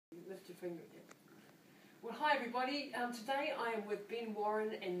finger. Yeah. Well, hi everybody. Today I am with Ben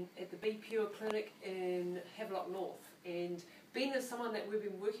Warren at the Be Pure Clinic in Havelock North. And Ben is someone that we've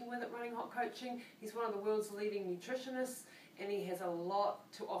been working with at Running Hot Coaching. He's one of the world's leading nutritionists and he has a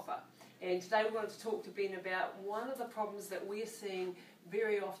lot to offer. And today we're going to talk to Ben about one of the problems that we're seeing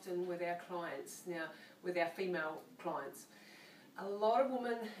very often with our clients, now with our female clients. A lot of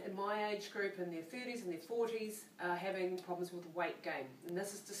women in my age group in their 30s and their 40s are having problems with weight gain. And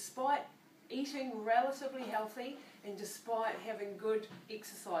this is despite eating relatively healthy and despite having good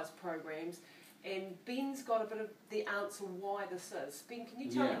exercise programs. And Ben's got a bit of the answer why this is. Ben, can you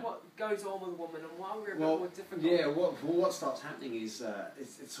tell me what goes on with a woman and why we're a bit more difficult? Yeah, what starts happening is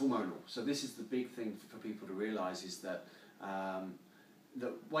it's hormonal. So this is the big thing for people to realise is that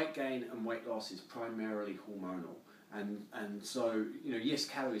weight gain and weight loss is primarily hormonal. And so, you know, yes,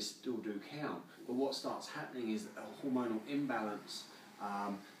 calories still do count, but what starts happening is a hormonal imbalance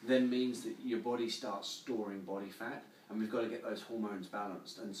then means that your body starts storing body fat, and we've got to get those hormones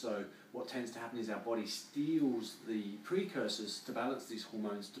balanced. And so what tends to happen is our body steals the precursors to balance these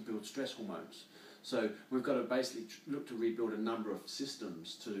hormones to build stress hormones. So we've got to basically look to rebuild a number of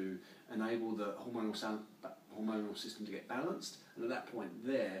systems to enable the hormonal system to get balanced. And at that point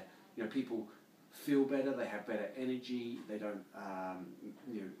there, you know, people feel better, they have better energy, they don't,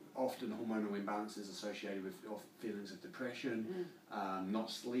 you know, often hormonal imbalances associated with feelings of depression, not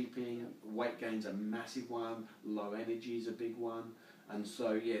sleeping, weight gain's a massive one, low energy is a big one, and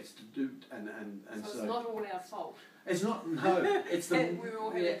so yeah, it's to do, and so it's not all our fault. It's not, no, it's the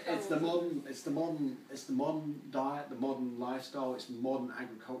it's the modern diet, the modern lifestyle, it's modern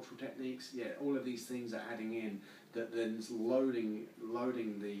agricultural techniques, yeah, all of these things are adding in that then is loading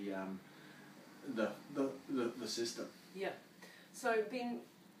the system. Yeah. So Ben,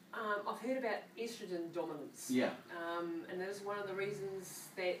 I've heard about estrogen dominance. Yeah. And that is one of the reasons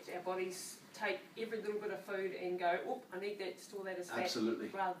that our bodies take every little bit of food and go, oh, I need that, store that as fat. Absolutely.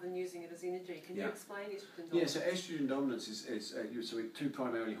 Rather than using it as energy. Can you explain estrogen dominance? Yeah, so estrogen dominance is so we have two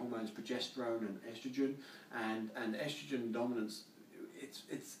primary hormones, progesterone and estrogen, and estrogen dominance,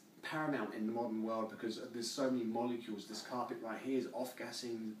 it's paramount in the modern world because there's so many molecules. This carpet right here is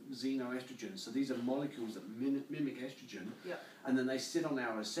off-gassing xenoestrogens. So these are molecules that mimic estrogen, and then they sit on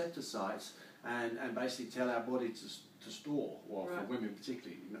our receptor sites and basically tell our body to store, well, for women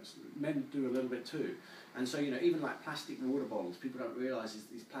particularly. You know, men do a little bit too. And so, you know, even like plastic water bottles, people don't realise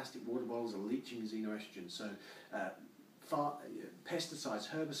these plastic water bottles are leaching xenoestrogen. So pesticides,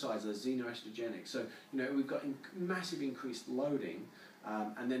 herbicides are xenoestrogenic. So, you know, we've got massive increased loading.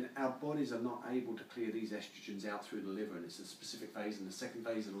 And then our bodies are not able to clear these estrogens out through the liver, and it's a specific phase in the second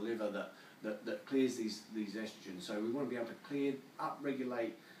phase of the liver that clears these estrogens. So we want to be able to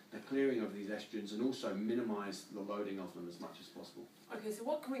upregulate the clearing of these estrogens and also minimise the loading of them as much as possible. Okay, so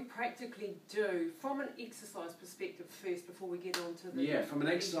what can we practically do from an exercise perspective first before we get on to the... Yeah, from an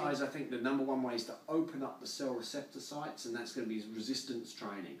exercise, I think the number one way is to open up the cell receptor sites, and that's going to be resistance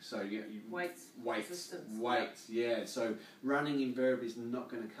training. So weights, yeah. So running invariably is not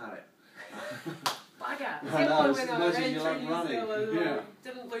going to cut it. Bugger! I know, when I ran 3 years ago,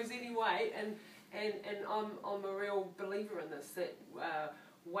 didn't lose any weight, and I'm a real believer in this, that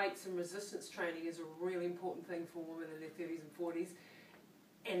weights and resistance training is a really important thing for women in their 30s and 40s.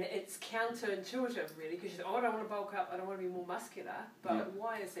 And it's counterintuitive, really, because you think, oh, I don't want to bulk up, I don't want to be more muscular, but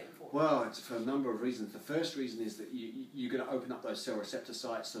why is that important? Well, it's for a number of reasons. The first reason is that you're going to open up those cell receptor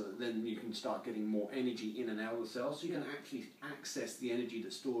sites so that then you can start getting more energy in and out of the cells, so you can actually access the energy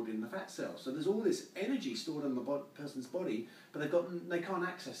that's stored in the fat cells. So there's all this energy stored in the person's body, but they can't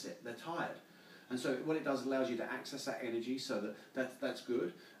access it, they're tired. And so what it does allows you to access that energy, so that's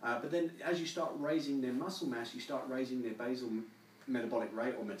good. But then as you start raising their muscle mass, you start raising their basal metabolic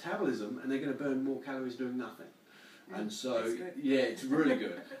rate or metabolism, and they're going to burn more calories doing nothing. And so, yeah, it's really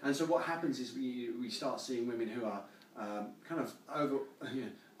good. And so what happens is we start seeing women who are kind of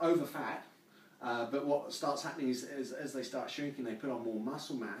over fat, but what starts happening is as they start shrinking, they put on more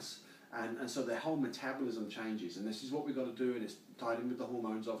muscle mass, and so their whole metabolism changes. And this is what we've got to do, and it's tied in with the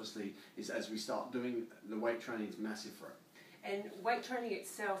hormones, obviously, is as we start doing the weight training, it's massive for it. And weight training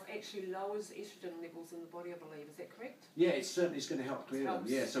itself actually lowers estrogen levels in the body, I believe. Is that correct? Yeah, it's certainly going to help clear them.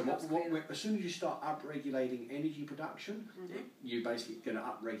 Yeah, so as soon as you start upregulating energy production, you're basically going to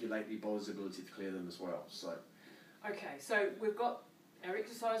upregulate the body's ability to clear them as well. So, okay, so we've got our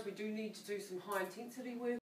exercise. We do need to do some high intensity work